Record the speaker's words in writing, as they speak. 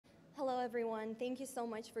everyone. Thank you so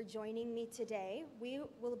much for joining me today. We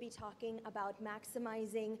will be talking about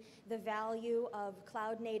maximizing the value of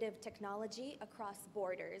cloud-native technology across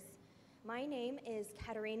borders. My name is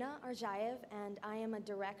Katerina Arzhayev, and I am a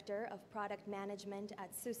director of product management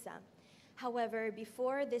at SUSE. However,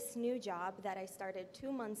 before this new job that I started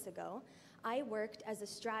 2 months ago, I worked as a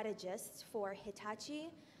strategist for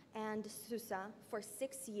Hitachi and SUSE for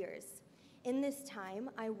 6 years. In this time,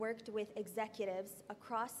 I worked with executives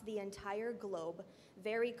across the entire globe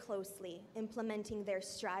very closely, implementing their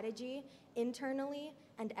strategy internally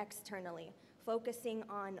and externally, focusing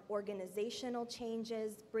on organizational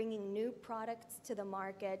changes, bringing new products to the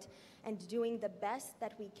market, and doing the best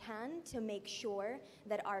that we can to make sure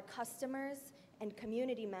that our customers and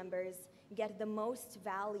community members get the most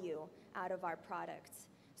value out of our products.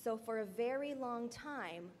 So for a very long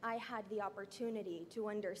time, I had the opportunity to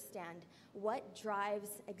understand what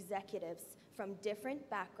drives executives from different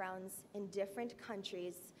backgrounds in different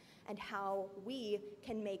countries and how we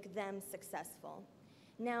can make them successful.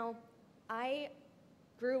 Now, I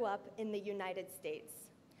grew up in the United States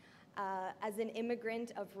as an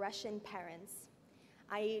immigrant of Russian parents.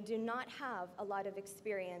 I do not have a lot of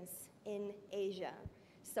experience in Asia.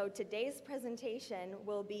 So today's presentation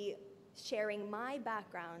will be sharing my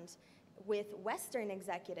background with Western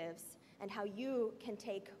executives and how you can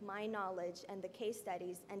take my knowledge and the case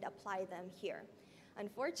studies and apply them here.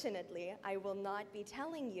 Unfortunately, I will not be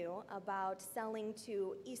telling you about selling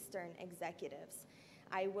to Eastern executives.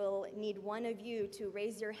 I will need one of you to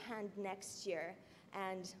raise your hand next year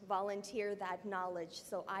and volunteer that knowledge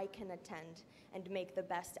so I can attend and make the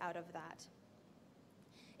best out of that.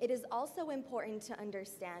 It is also important to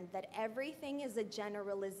understand that everything is a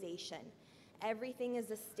generalization. Everything is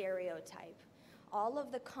a stereotype. All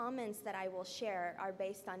of the comments that I will share are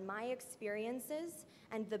based on my experiences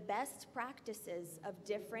and the best practices of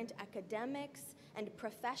different academics and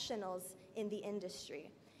professionals in the industry.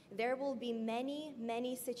 There will be many,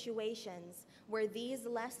 many situations where these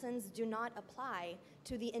lessons do not apply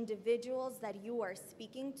to the individuals that you are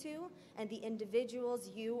speaking to and the individuals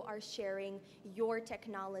you are sharing your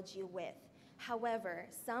technology with. However,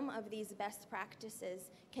 some of these best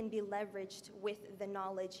practices can be leveraged with the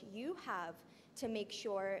knowledge you have to make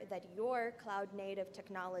sure that your cloud-native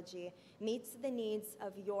technology meets the needs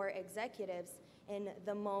of your executives in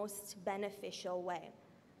the most beneficial way.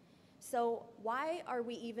 So why are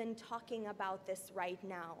we even talking about this right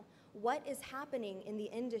now? What is happening in the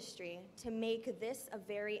industry to make this a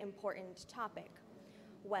very important topic?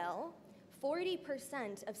 Well,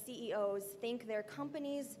 40% of CEOs think their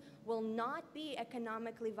companies will not be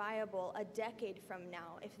economically viable a decade from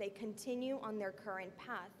now if they continue on their current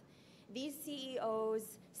path. These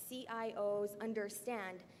CEOs, CIOs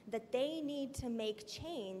understand that they need to make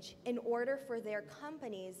change in order for their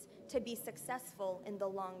companies to be successful in the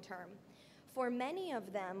long term. For many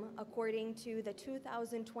of them, according to the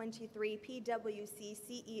 2023 PwC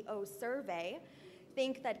CEO survey,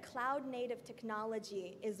 think that cloud-native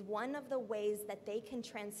technology is one of the ways that they can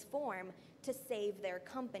transform to save their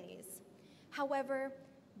companies. However,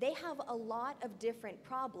 they have a lot of different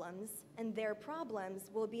problems, and their problems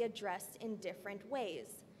will be addressed in different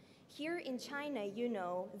ways. Here in China, you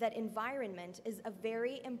know that environment is a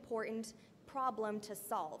very important problem to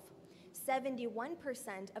solve.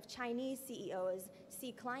 71% of Chinese CEOs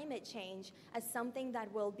see climate change as something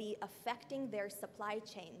that will be affecting their supply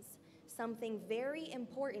chains, something very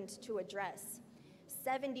important to address.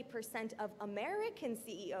 70% of American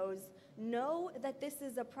CEOs know that this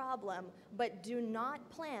is a problem, but do not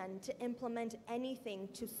plan to implement anything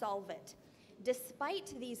to solve it.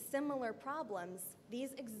 Despite these similar problems,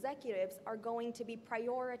 these executives are going to be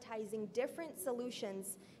prioritizing different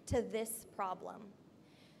solutions to this problem.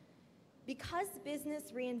 Because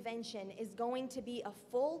business reinvention is going to be a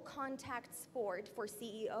full contact sport for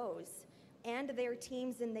CEOs and their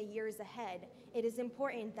teams in the years ahead, it is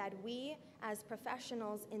important that we, as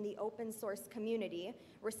professionals in the open source community,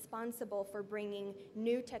 responsible for bringing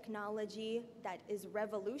new technology that is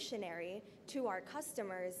revolutionary to our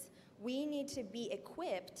customers, we need to be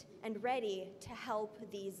equipped and ready to help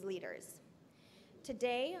these leaders.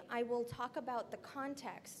 Today, I will talk about the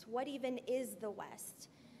context, what even is the West,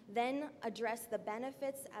 then address the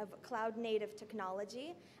benefits of cloud-native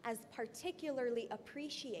technology as particularly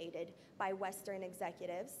appreciated by Western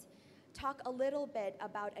executives, talk a little bit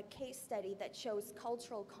about a case study that shows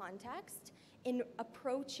cultural context in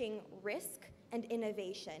approaching risk and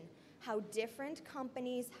innovation, how different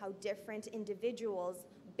companies, how different individuals,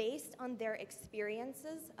 based on their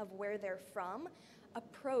experiences of where they're from,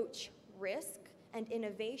 approach risk and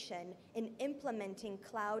innovation in implementing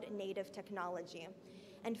cloud-native technology.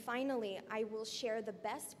 And finally, I will share the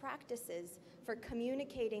best practices for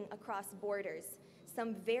communicating across borders,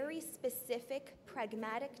 some very specific,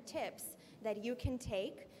 pragmatic tips that you can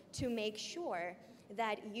take to make sure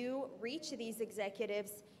that you reach these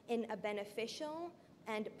executives in a beneficial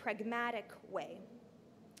and pragmatic way.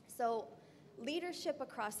 So, leadership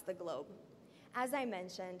across the globe. As I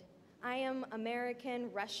mentioned, I am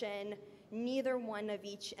American, Russian, neither one of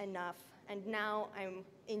each enough, and now I'm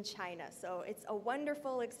in China. So it's a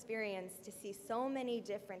wonderful experience to see so many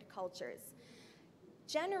different cultures.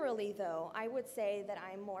 Generally, though, I would say that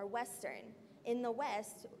I'm more Western. In the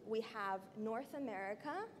West, we have North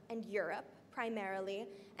America and Europe, primarily,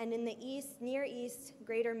 and in the East, Near East,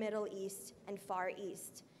 Greater Middle East, and Far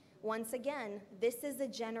East. Once again, this is a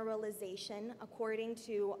generalization according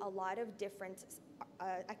to a lot of different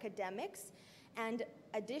academics, and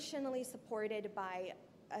additionally supported by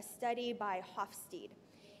a study by Hofstede.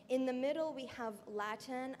 In the middle, we have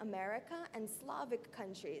Latin America and Slavic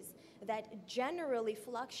countries that generally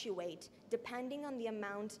fluctuate depending on the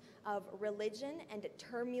amount of religion and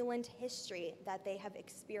turbulent history that they have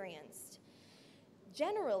experienced.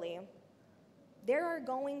 Generally, there are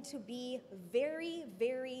going to be very,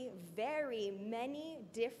 very, very many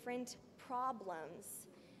different problems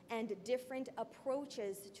and different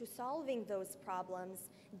approaches to solving those problems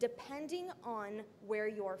depending on where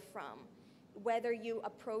you're from, whether you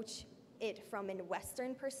approach it from a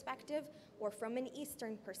Western perspective or from an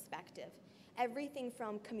Eastern perspective. Everything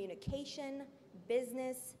from communication,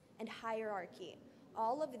 business, and hierarchy.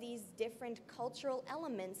 All of these different cultural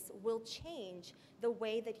elements will change the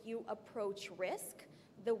way that you approach risk,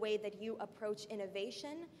 the way that you approach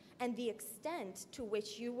innovation, and the extent to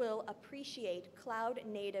which you will appreciate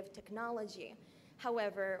cloud-native technology.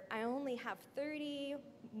 However, I only have 30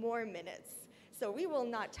 more minutes, so we will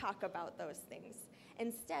not talk about those things.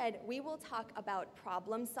 Instead, we will talk about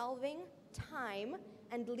problem solving, time,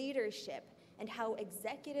 and leadership, and how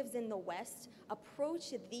executives in the West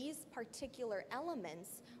approach these particular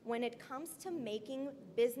elements when it comes to making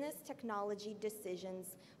business technology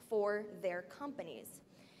decisions for their companies.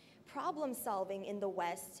 Problem solving in the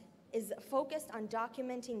West is focused on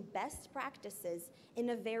documenting best practices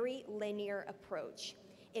in a very linear approach.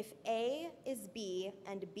 If A is B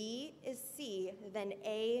and B is C, then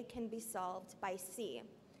A can be solved by C.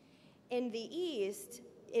 In the East,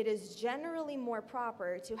 it is generally more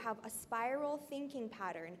proper to have a spiral thinking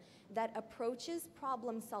pattern that approaches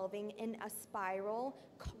problem solving in a spiral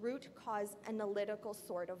root cause analytical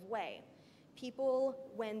sort of way. People,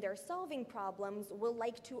 when they're solving problems, will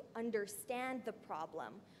like to understand the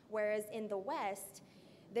problem, whereas in the West,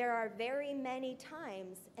 there are very many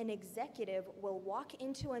times an executive will walk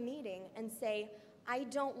into a meeting and say, I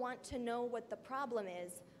don't want to know what the problem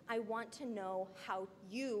is, I want to know how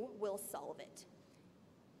you will solve it.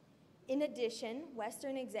 In addition,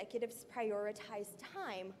 Western executives prioritize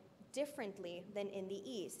time differently than in the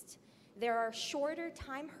East. There are shorter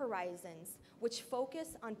time horizons which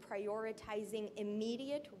focus on prioritizing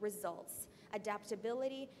immediate results,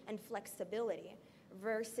 adaptability, and flexibility,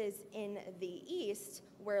 versus in the East,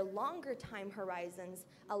 where longer time horizons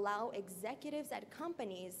allow executives at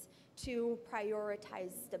companies to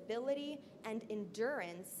prioritize stability and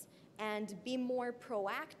endurance and be more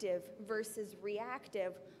proactive versus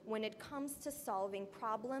reactive when it comes to solving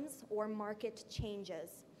problems or market changes.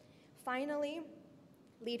 Finally,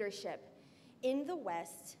 leadership. In the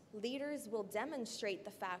West, leaders will demonstrate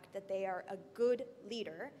the fact that they are a good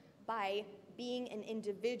leader by being an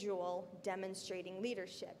individual demonstrating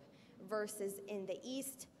leadership, versus in the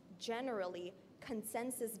East, generally,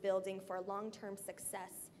 consensus building for long-term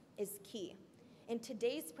success is key. In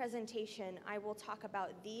today's presentation, I will talk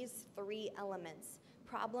about these three elements: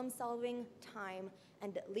 problem solving, time,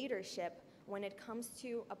 and leadership when it comes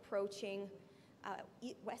to approaching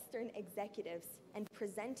Western executives and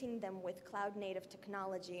presenting them with cloud-native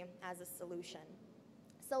technology as a solution.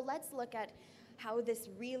 So let's look at how this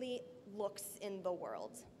really looks in the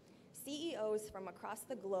world. CEOs from across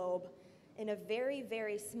the globe in a very,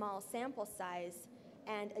 very small sample size,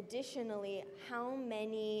 and additionally, how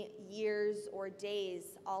many years or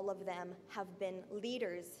days all of them have been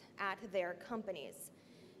leaders at their companies.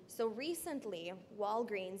 So recently,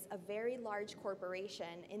 Walgreens, a very large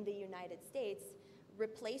corporation in the United States,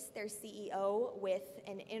 replaced their CEO with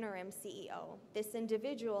an interim CEO. This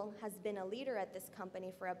individual has been a leader at this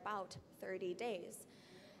company for about 30 days.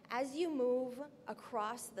 As you move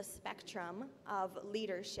across the spectrum of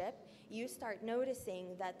leadership, you start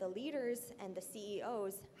noticing that the leaders and the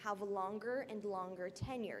CEOs have longer and longer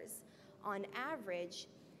tenures. On average,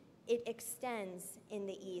 it extends in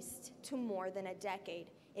the East to more than a decade.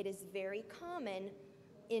 It is very common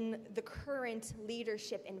in the current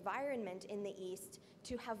leadership environment in the East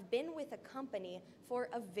to have been with a company for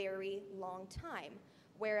a very long time,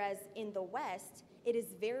 whereas in the West, it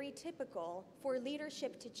is very typical for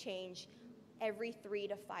leadership to change every 3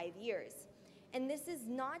 to 5 years. And this is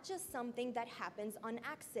not just something that happens on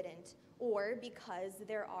accident or because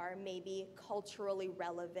there are maybe culturally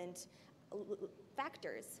relevant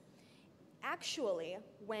factors. Actually,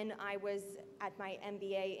 when I was at my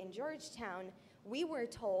MBA in Georgetown, we were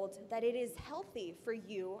told that it is healthy for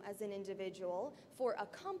you as an individual, for a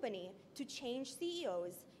company to change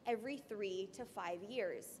CEOs every 3 to 5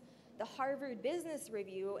 years. The Harvard Business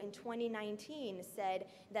Review in 2019 said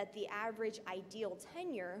that the average ideal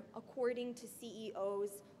tenure, according to CEOs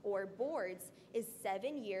or boards, is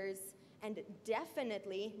 7 years and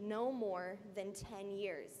definitely no more than 10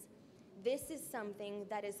 years. This is something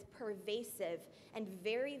that is pervasive and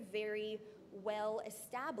very, very well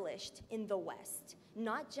established in the West,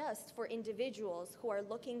 not just for individuals who are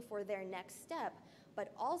looking for their next step,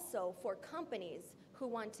 but also for companies who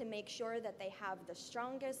want to make sure that they have the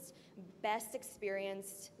strongest, best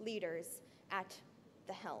experienced leaders at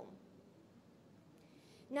the helm.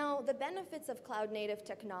 Now, the benefits of cloud-native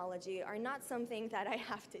technology are not something that I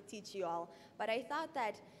have to teach you all, but I thought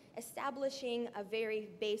that establishing a very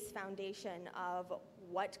base foundation of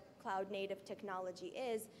what cloud-native technology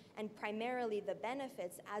is, and primarily the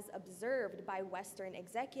benefits as observed by Western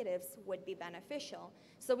executives, would be beneficial.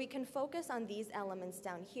 So we can focus on these elements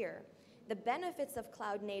down here. The benefits of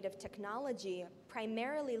cloud-native technology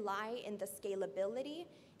primarily lie in the scalability,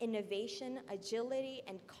 innovation, agility,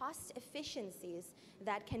 and cost efficiencies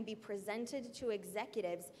that can be presented to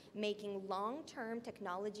executives making long-term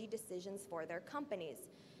technology decisions for their companies.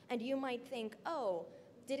 And you might think, oh,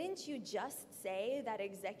 didn't you just say that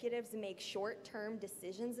executives make short-term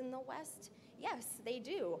decisions in the West? Yes, they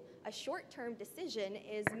do. A short-term decision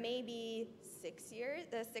is maybe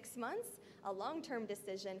 6 months. A long-term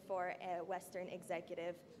decision for a Western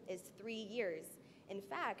executive is 3 years. In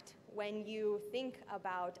fact, when you think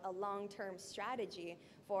about a long-term strategy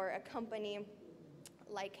for a company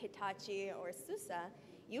like Hitachi or SUSE,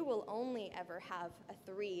 you will only ever have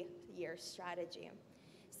a 3-year strategy.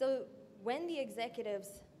 So when the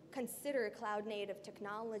executives consider cloud-native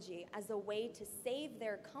technology as a way to save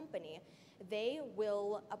their company, they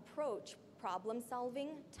will approach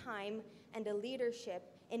problem-solving, time, and a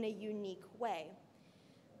leadership in a unique way.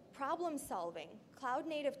 Problem-solving.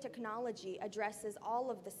 Cloud-native technology addresses all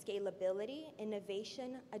of the scalability,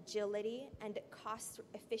 innovation, agility, and cost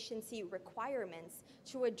efficiency requirements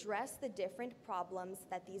to address the different problems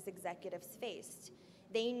that these executives faced.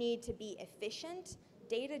 They need to be efficient,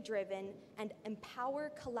 data-driven, and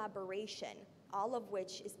empower collaboration, all of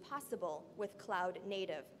which is possible with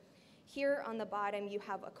cloud-native. Here on the bottom, you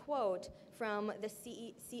have a quote from the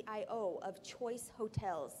CIO of Choice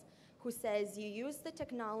Hotels, who says, you use the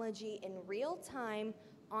technology in real time,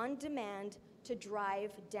 on demand, to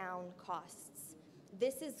drive down costs.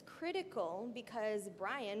 This is critical because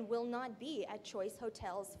Brian will not be at Choice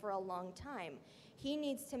Hotels for a long time. He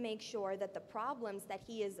needs to make sure that the problems that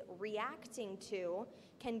he is reacting to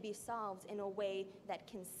can be solved in a way that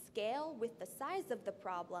can scale with the size of the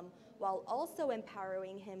problem, while also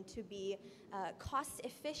empowering him to be cost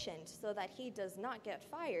efficient so that he does not get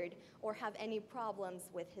fired or have any problems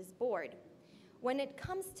with his board. When it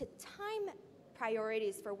comes to time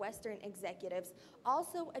priorities for Western executives,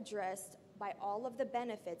 also addressed by all of the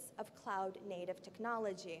benefits of cloud-native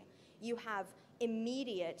technology. You have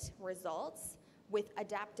immediate results with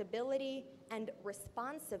adaptability and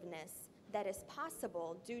responsiveness that is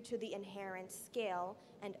possible due to the inherent scale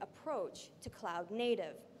and approach to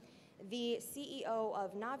cloud-native. The CEO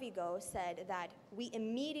of Navigo said that we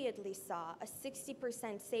immediately saw a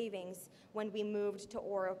 60% savings when we moved to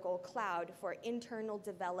Oracle Cloud for internal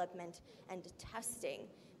development and testing.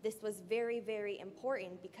 This was very, very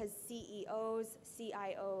important because CEOs,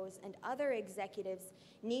 CIOs, and other executives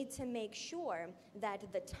need to make sure that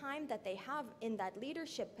the time that they have in that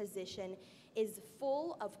leadership position is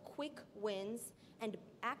full of quick wins and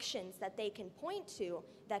actions that they can point to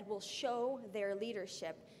that will show their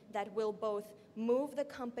leadership, that will both move the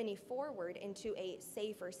company forward into a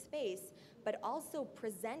safer space, but also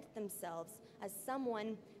present themselves as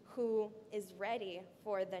someone who is ready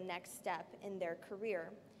for the next step in their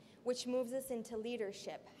career. Which moves us into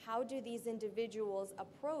leadership. How do these individuals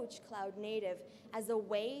approach cloud native as a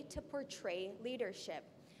way to portray leadership?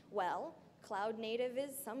 Well, cloud native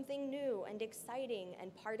is something new and exciting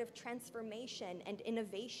and part of transformation and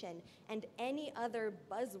innovation and any other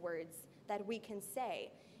buzzwords that we can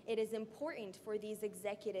say. It is important for these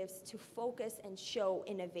executives to focus and show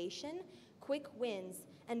innovation, quick wins,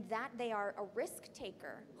 and that they are a risk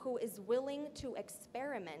taker who is willing to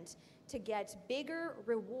experiment to get bigger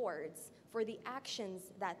rewards for the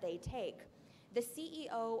actions that they take. The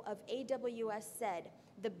CEO of AWS said,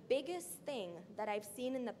 "The biggest thing that I've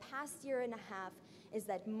seen in the past year and a half is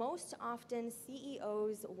that most often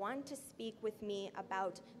CEOs want to speak with me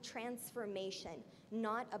about transformation,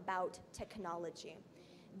 not about technology."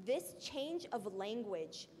 This change of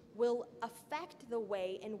language will affect the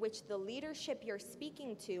way in which the leadership you're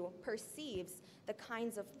speaking to perceives the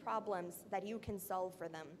kinds of problems that you can solve for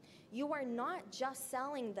them. You are not just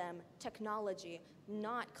selling them technology,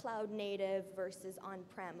 not cloud native versus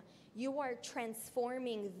on-prem. You are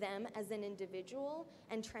transforming them as an individual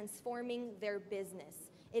and transforming their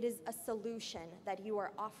business. It is a solution that you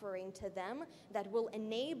are offering to them that will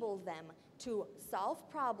enable them to solve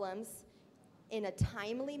problems in a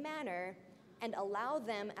timely manner and allow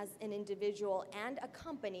them as an individual and a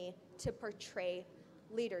company to portray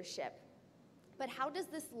leadership. But how does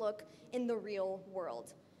this look in the real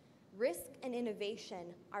world? Risk and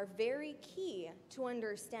innovation are very key to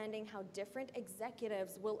understanding how different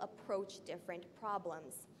executives will approach different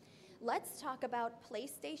problems. Let's talk about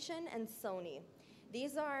PlayStation and Sony.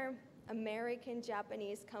 These are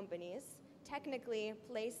American-Japanese companies. Technically,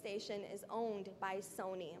 PlayStation is owned by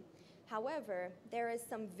Sony. However, there is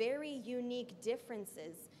some very unique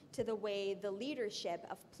differences to the way the leadership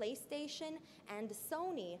of PlayStation and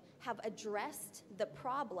Sony have addressed the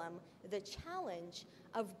problem, the challenge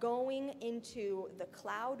of going into the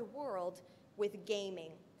cloud world with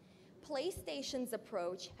gaming. PlayStation's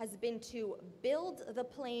approach has been to build the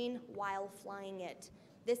plane while flying it.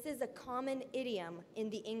 This is a common idiom in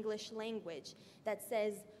the English language that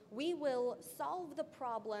says, "We will solve the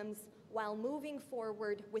problems while moving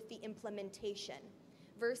forward with the implementation,"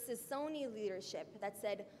 versus Sony leadership that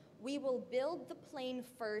said, "We will build the plane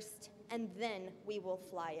first and then we will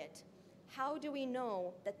fly it." How do we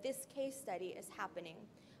know that this case study is happening?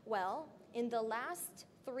 Well, in the last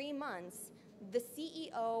 3 months, the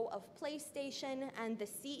CEO of PlayStation and the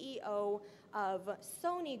CEO of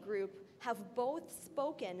Sony Group have both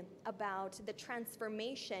spoken about the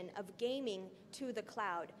transformation of gaming to the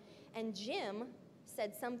cloud. And Jim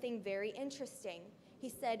said something very interesting. He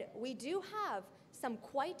said, "We do have some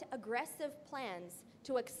quite aggressive plans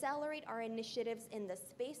to accelerate our initiatives in the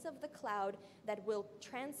space of the cloud that will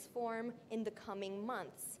transform in the coming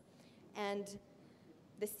months." And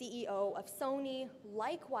the CEO of Sony,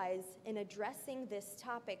 likewise, in addressing this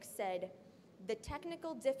topic, said, "The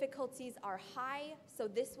technical difficulties are high, so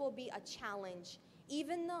this will be a challenge,"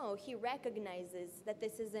 even though he recognizes that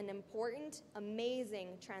this is an important,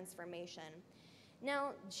 amazing transformation.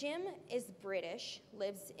 Now, Jim is British,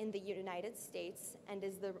 lives in the United States, and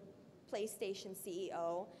is the PlayStation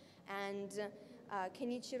CEO, and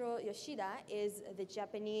Kenichiro Yoshida is the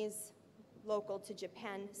Japanese local to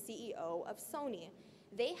Japan CEO of Sony.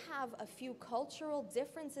 They have a few cultural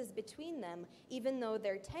differences between them, even though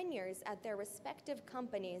their tenures at their respective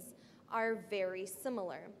companies are very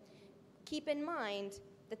similar. Keep in mind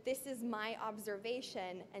that this is my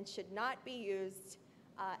observation and should not be used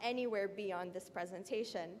anywhere beyond this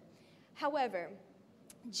presentation. However,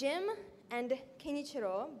 Jim and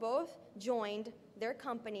Kenichiro both joined their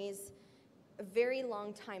companies a very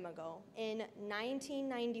long time ago, in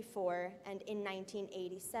 1994 and in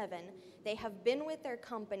 1987. They have been with their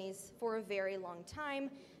companies for a very long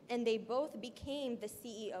time, and they both became the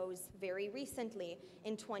CEOs very recently,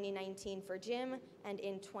 in 2019 for Jim and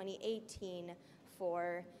in 2018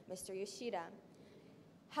 for Mr. Yoshida.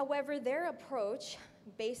 However, their approach,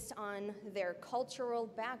 based on their cultural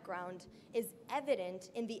background, is evident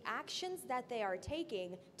in the actions that they are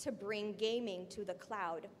taking to bring gaming to the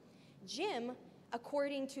cloud. Jim,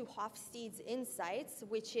 according to Hofstede's Insights,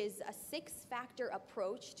 which is a 6-factor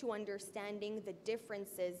approach to understanding the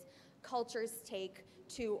differences cultures take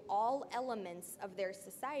to all elements of their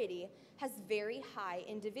society, has very high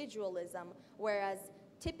individualism, whereas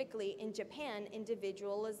typically in Japan,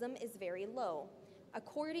 individualism is very low.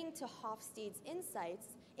 According to Hofstede's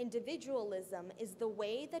Insights, individualism is the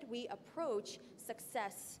way that we approach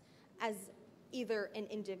success as either an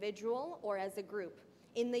individual or as a group.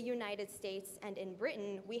 In the United States and in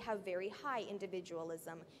Britain, we have very high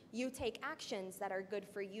individualism. You take actions that are good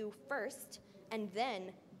for you first, and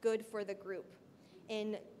then good for the group.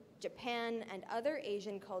 In Japan and other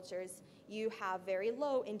Asian cultures, you have very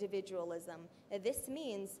low individualism. This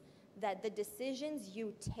means that the decisions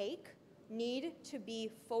you take need to be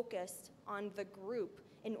focused on the group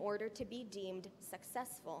in order to be deemed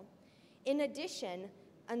successful. In addition,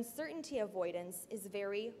 uncertainty avoidance is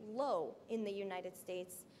very low in the United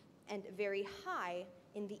States and very high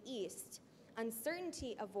in the East.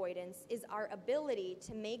 Uncertainty avoidance is our ability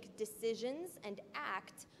to make decisions and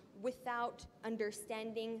act without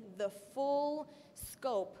understanding the full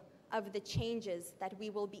scope of the changes that we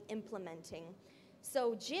will be implementing.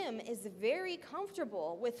 So Jim is very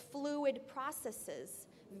comfortable with fluid processes,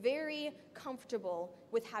 very comfortable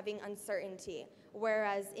with having uncertainty,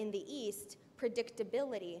 whereas in the East,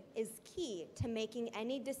 predictability is key to making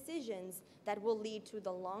any decisions that will lead to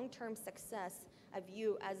the long-term success of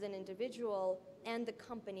you as an individual and the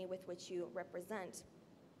company with which you represent.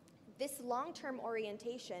 This long-term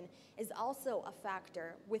orientation is also a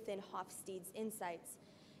factor within Hofstede's insights.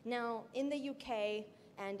 Now, in the UK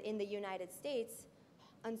and in the United States,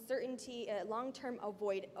 uncertainty, long-term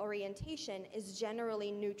orientation is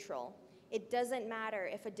generally neutral. It doesn't matter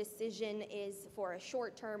if a decision is for a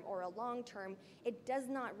short term or a long term. It does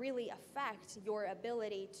not really affect your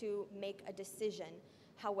ability to make a decision.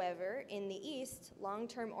 However, in the East,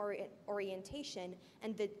 long-term orientation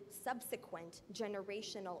and the subsequent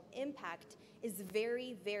generational impact is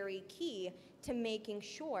very, very key to making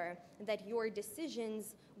sure that your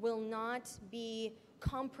decisions will not be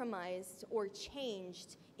compromised or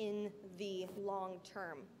changed in the long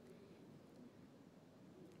term.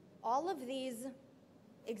 All of these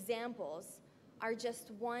examples are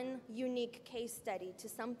just one unique case study to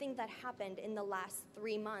something that happened in the last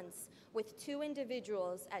 3 months with 2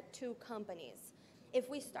 individuals at 2 companies. If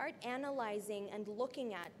we start analyzing and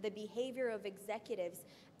looking at the behavior of executives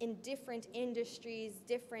in different industries,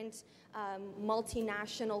 different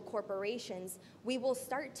multinational corporations, we will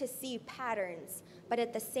start to see patterns. But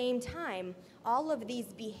at the same time, all of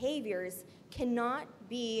these behaviors cannot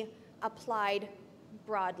be applied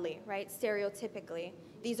broadly, right, stereotypically.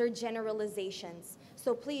 These are generalizations.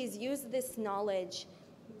 So please use this knowledge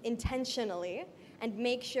intentionally and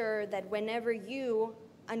make sure that whenever you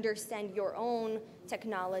understand your own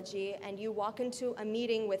technology and you walk into a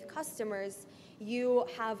meeting with customers, you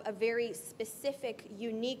have a very specific,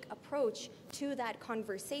 unique approach to that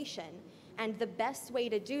conversation. And the best way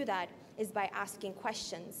to do that is by asking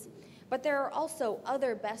questions. But there are also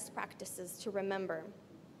other best practices to remember.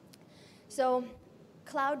 So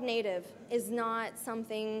cloud native is not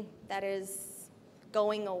something that is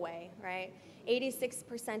going away, right?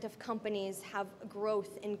 86% of companies have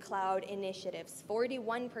growth in cloud initiatives.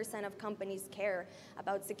 41% of companies care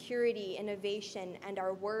about security, innovation, and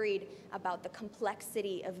are worried about the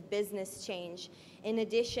complexity of business change. In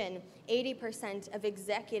addition, 80% of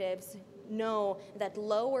executives know that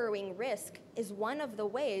lowering risk is one of the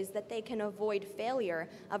ways that they can avoid failure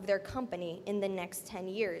of their company in the next 10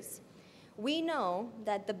 years. We know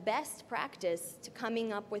that the best practice to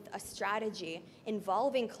coming up with a strategy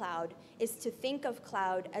involving cloud is to think of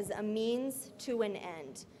cloud as a means to an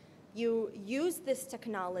end. You use this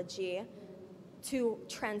technology to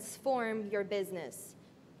transform your business,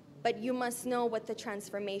 but you must know what the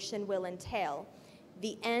transformation will entail.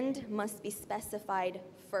 The end must be specified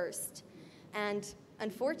first. And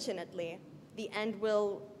unfortunately, the end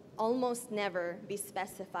will almost never be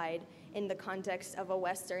specified in the context of a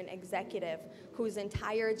Western executive whose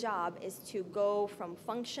entire job is to go from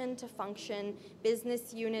function to function,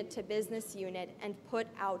 business unit to business unit, and put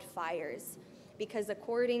out fires. Because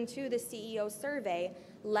according to the CEO survey,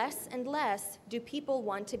 less and less do people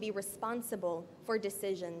want to be responsible for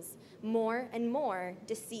decisions. More and more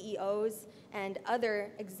do CEOs and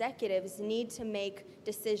other executives need to make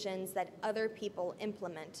decisions that other people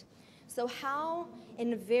implement. So how,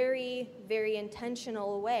 in a very, very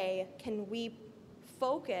intentional way, can we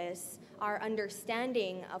focus our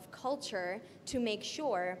understanding of culture to make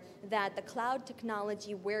sure that the cloud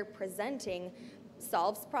technology we're presenting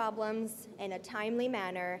solves problems in a timely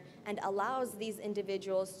manner and allows these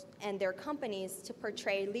individuals and their companies to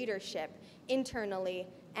portray leadership internally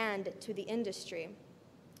and to the industry?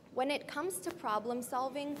 When it comes to problem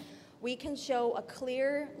solving, we can show a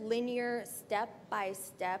clear, linear,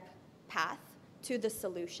 step-by-step path to the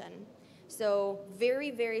solution. So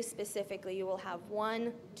very, very specifically, you will have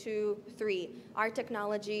 1, 2, 3, our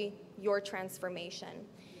technology, your transformation.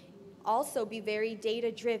 Also be very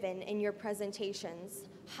data-driven in your presentations,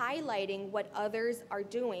 highlighting what others are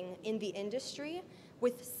doing in the industry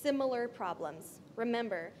with similar problems.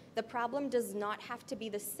 Remember, the problem does not have to be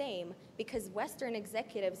the same because Western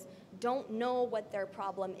executives don't know what their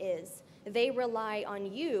problem is. They rely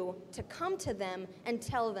on you to come to them and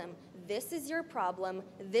tell them, this is your problem,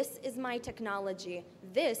 this is my technology,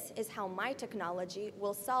 this is how my technology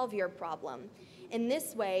will solve your problem. In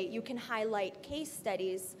this way, you can highlight case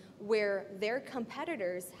studies where their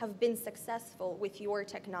competitors have been successful with your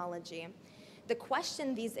technology. The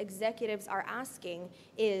question these executives are asking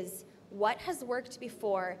is, what has worked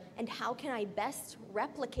before and how can I best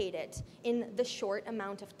replicate it in the short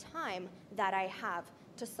amount of time that I have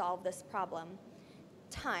to solve this problem.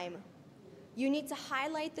 Time. You need to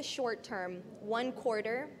highlight the short term, 1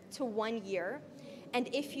 quarter to 1 year.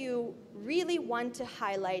 And if you really want to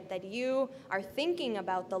highlight that you are thinking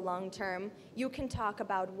about the long term, you can talk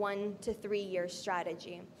about 1 to 3 year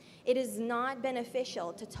strategy. It is not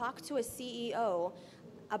beneficial to talk to a CEO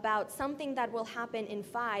about something that will happen in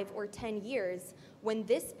 5 or 10 years when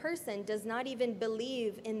this person does not even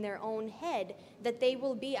believe in their own head that they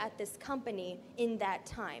will be at this company in that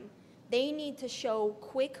time. They need to show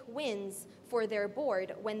quick wins for their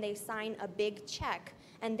board when they sign a big check,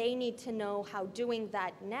 and they need to know how doing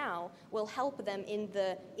that now will help them in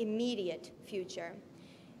the immediate future.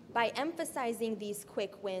 By emphasizing these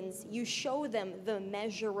quick wins, you show them the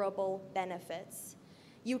measurable benefits.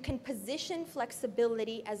 You can position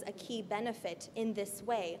flexibility as a key benefit in this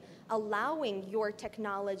way, allowing your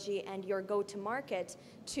technology and your go-to-market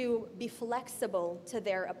to be flexible to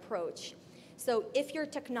their approach. So if your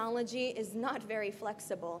technology is not very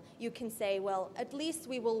flexible, you can say, well, at least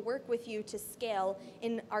we will work with you to scale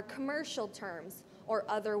in our commercial terms or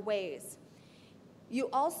other ways. You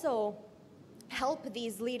also help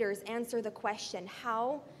these leaders answer the question,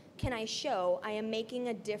 how can I show I am making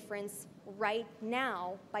a difference right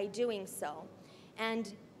now by doing so?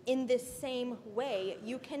 And in this same way,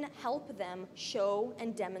 you can help them show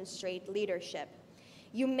and demonstrate leadership.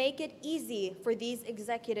 You make it easy for these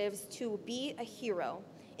executives to be a hero.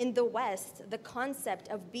 In the West, the concept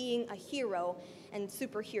of being a hero and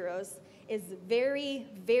superheroes is very,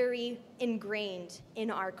 very ingrained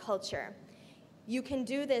in our culture. You can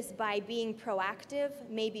do this by being proactive,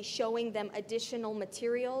 maybe showing them additional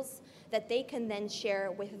materials that they can then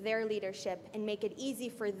share with their leadership and make it easy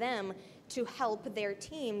for them to help their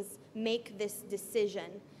teams make this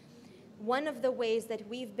decision. One of the ways that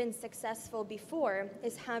we've been successful before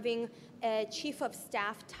is having a chief of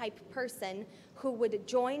staff type person who would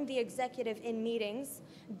join the executive in meetings,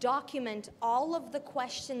 document all of the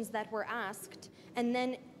questions that were asked, and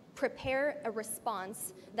then prepare a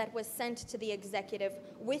response that was sent to the executive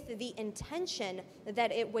with the intention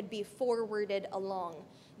that it would be forwarded along.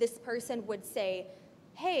 This person would say,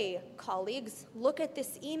 hey, colleagues, look at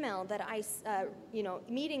this email that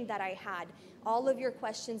meeting that I had. All of your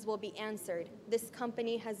questions will be answered. This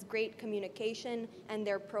company has great communication and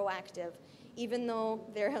they're proactive. Even though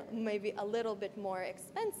they're maybe a little bit more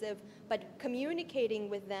expensive, but communicating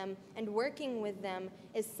with them and working with them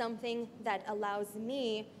is something that allows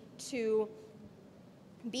me to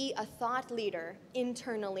be a thought leader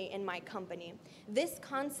internally in my company. This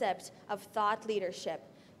concept of thought leadership,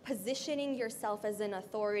 positioning yourself as an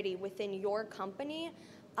authority within your company,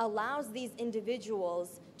 allows these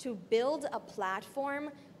individuals to build a platform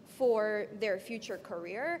for their future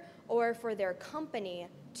career or for their company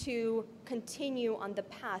to continue on the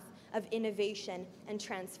path of innovation and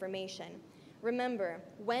transformation. Remember,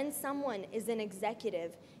 when someone is an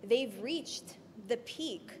executive, they've reached the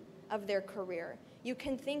peak of their career. You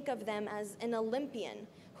can think of them as an Olympian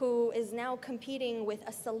who is now competing with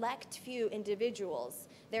a select few individuals.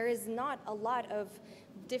 There is not a lot of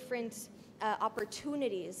different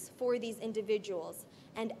opportunities for these individuals.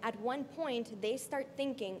 And at one point, they start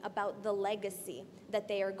thinking about the legacy that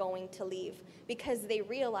they are going to leave, because they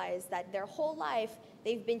realize that their whole life,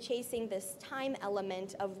 they've been chasing this time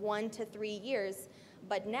element of 1 to 3 years,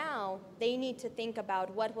 but now they need to think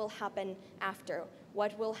about what will happen after,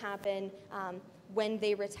 what will happen when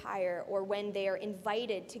they retire, or when they are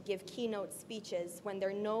invited to give keynote speeches, when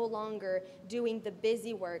they're no longer doing the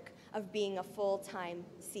busy work of being a full-time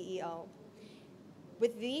CEO.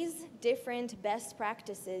 With these different best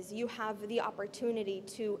practices, you have the opportunity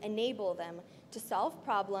to enable them to solve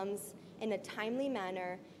problems in a timely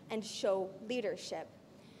manner and show leadership.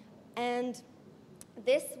 And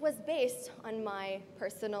this was based on my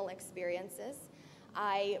personal experiences.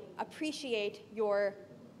 I appreciate your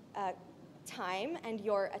time and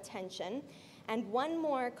your attention. And one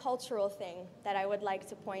more cultural thing that I would like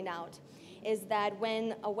to point out is that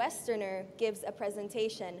when a Westerner gives a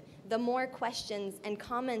presentation, the more questions and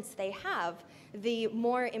comments they have, the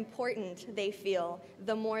more important they feel,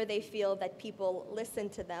 the more they feel that people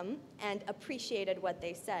listened to them and appreciated what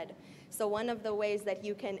they said. So one of the ways that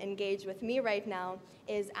you can engage with me right now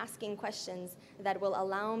is asking questions that will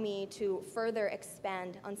allow me to further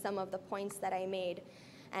expand on some of the points that I made.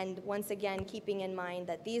 And once again, keeping in mind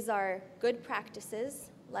that these are good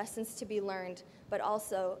practices lessons to be learned, but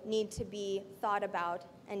also need to be thought about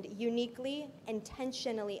and uniquely,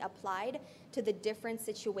 intentionally applied to the different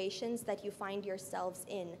situations that you find yourselves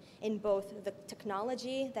in both the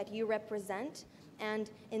technology that you represent and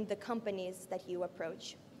in the companies that you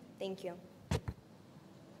approach. Thank you.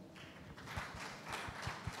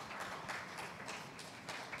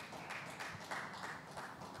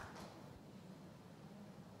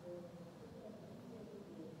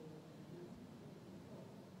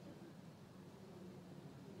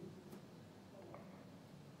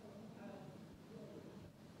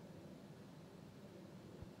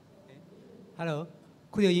 Hello,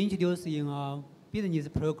 could you introduce your business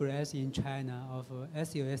progress in China of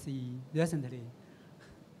SUSE recently?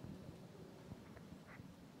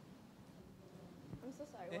 I'm so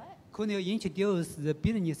sorry, what? Could you introduce the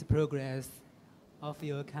business progress of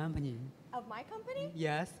your company? Of my company?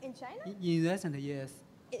 Yes. In China? In recent years.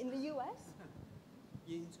 In the US?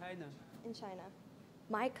 In China. In China.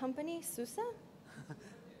 My company, SUSE?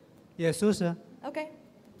 Yes, SUSE. Okay.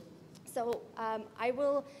 So I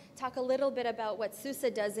will talk a little bit about what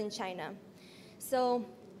SUSE does in China. So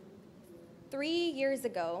 3 years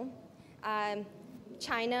ago,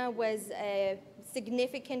 China was a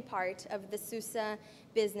significant part of the SUSE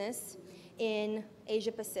business in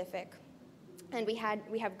Asia Pacific. And we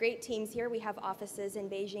have great teams here. We have offices in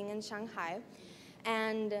Beijing and Shanghai.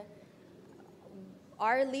 And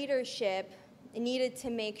our leadership needed to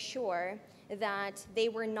make sure that they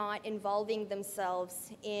were not involving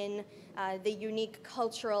themselves in the unique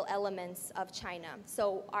cultural elements of China.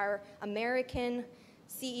 So our American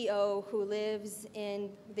CEO who lives in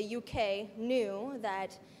the UK knew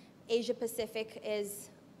that Asia Pacific is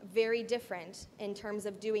very different in terms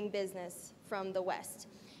of doing business from the West.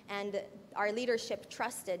 And our leadership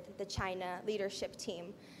trusted the China leadership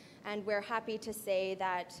team. And we're happy to say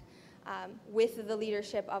that with the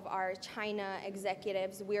leadership of our China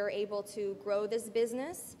executives, we are able to grow this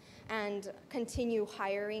business and continue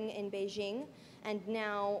hiring in Beijing, and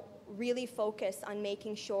now really focus on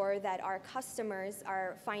making sure that our customers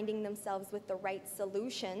are finding themselves with the right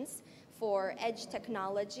solutions for edge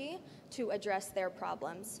technology to address their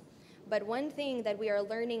problems. But one thing that we are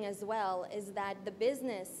learning as well is that the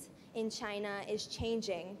business in China is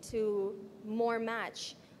changing to more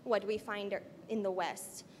match what we find in the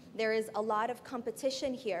West. There is a lot of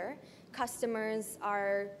competition here. Customers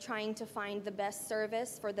are trying to find the best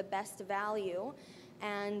service for the best value,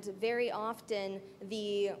 and very often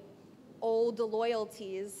the old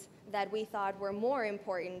loyalties that we thought were more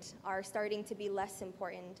important are starting to be less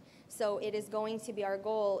important. So it is going to be our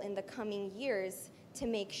goal in the coming years to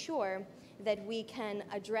make sure that we can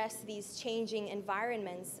address these changing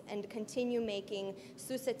environments and continue making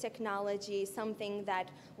SUSE technology something that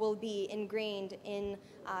will be ingrained in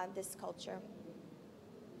this culture.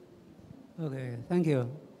 Okay, thank you.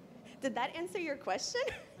 Did that answer your question?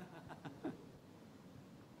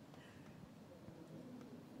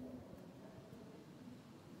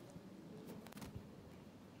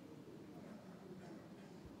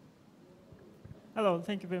 Hello,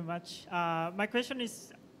 thank you very much. My question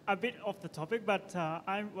is a bit off the topic, but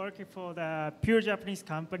I'm working for the pure Japanese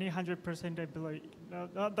company, 100% employee,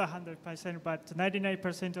 not the 100%, but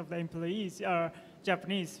 99% of the employees are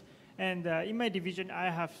Japanese. And in my division,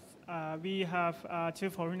 we have 2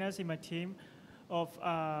 foreigners in my team of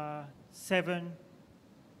 7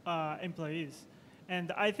 employees.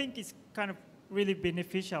 And I think it's kind of really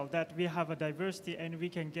beneficial that we have a diversity and we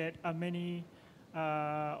can get many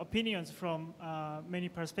opinions from many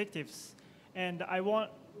perspectives. And I want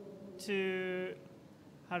to,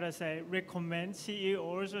 recommend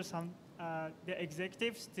CEOs or some the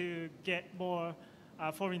executives to get more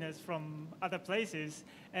foreigners from other places.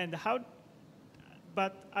 And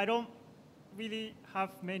but I don't really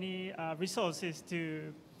have many resources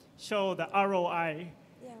to show the ROI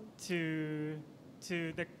to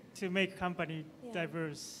make company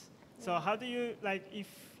diverse. Yeah. So how do you, if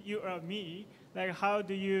you are me, how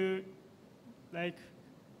do you,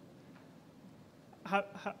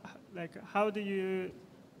 how do you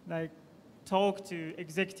talk to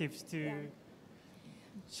executives to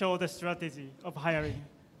show the strategy of hiring?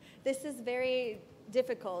 This is very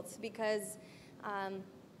difficult because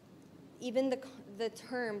even the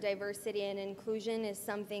term diversity and inclusion is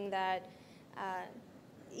something that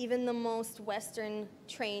even the most Western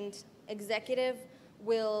trained executive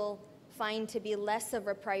will find to be less of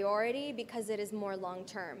a priority because it is more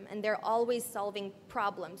long-term, and they're always solving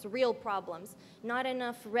problems, real problems. Not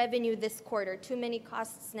enough revenue this quarter, too many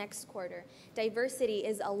costs next quarter. Diversity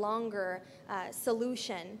is a longer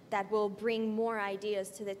solution that will bring more ideas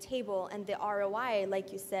to the table, and the ROI,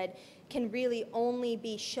 like you said, can really only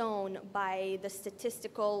be shown by the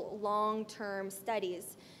statistical long-term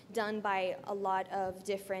studies done by a lot of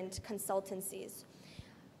different consultancies.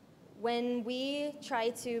 When we try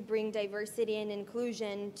to bring diversity and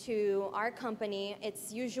inclusion to our company,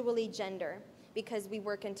 it's usually gender, because we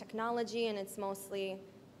work in technology and it's mostly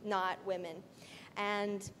not women.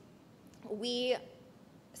 And we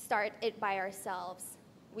start it by ourselves.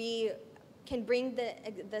 We can bring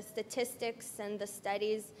the statistics and the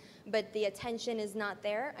studies, but the attention is not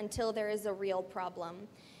there until there is a real problem.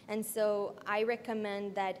 And so I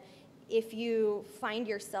recommend that if you find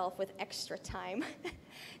yourself with extra time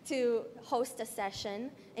to host a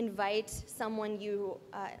session, invite someone you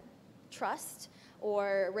trust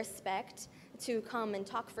or respect to come and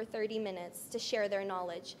talk for 30 minutes to share their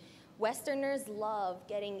knowledge. Westerners love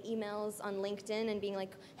getting emails on LinkedIn and being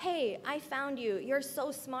like, hey, I found you. You're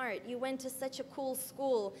so smart. You went to such a cool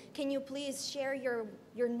school. Can you please share your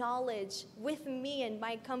knowledge with me and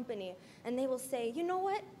my company? And they will say, you know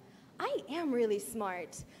what? I am really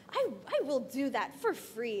smart. I will do that for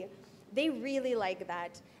free. They really like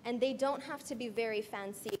that. And they don't have to be very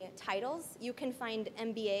fancy titles. You can find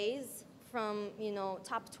MBAs from,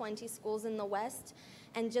 top 20 schools in the West,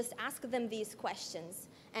 and just ask them these questions.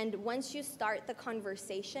 And once you start the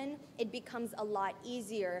conversation, it becomes a lot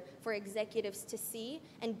easier for executives to see,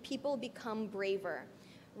 and people become braver.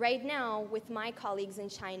 Right now, with my colleagues in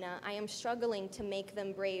China, I am struggling to make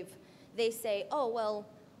them brave. They say, oh, well,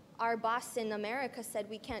 our boss in America said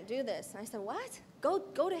we can't do this. And I said, what? Go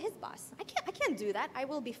to his boss. I can't do that. I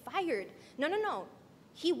will be fired. No.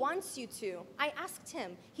 He wants you to. I asked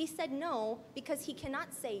him. He said no because he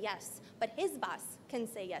cannot say yes, but his boss can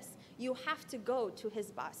say yes. You have to go to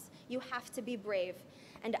his boss. You have to be brave.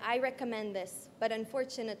 And I recommend this, but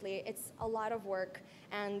unfortunately, it's a lot of work,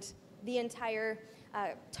 and the entire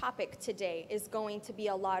topic today is going to be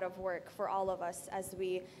a lot of work for all of us as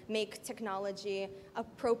we make technology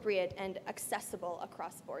appropriate and accessible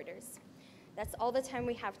across borders. That's all the time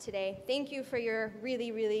we have today. Thank you for your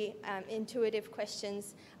really, really intuitive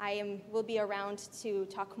questions. Will be around to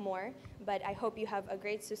talk more, but I hope you have a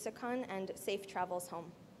great SUSECon and safe travels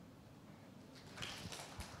home.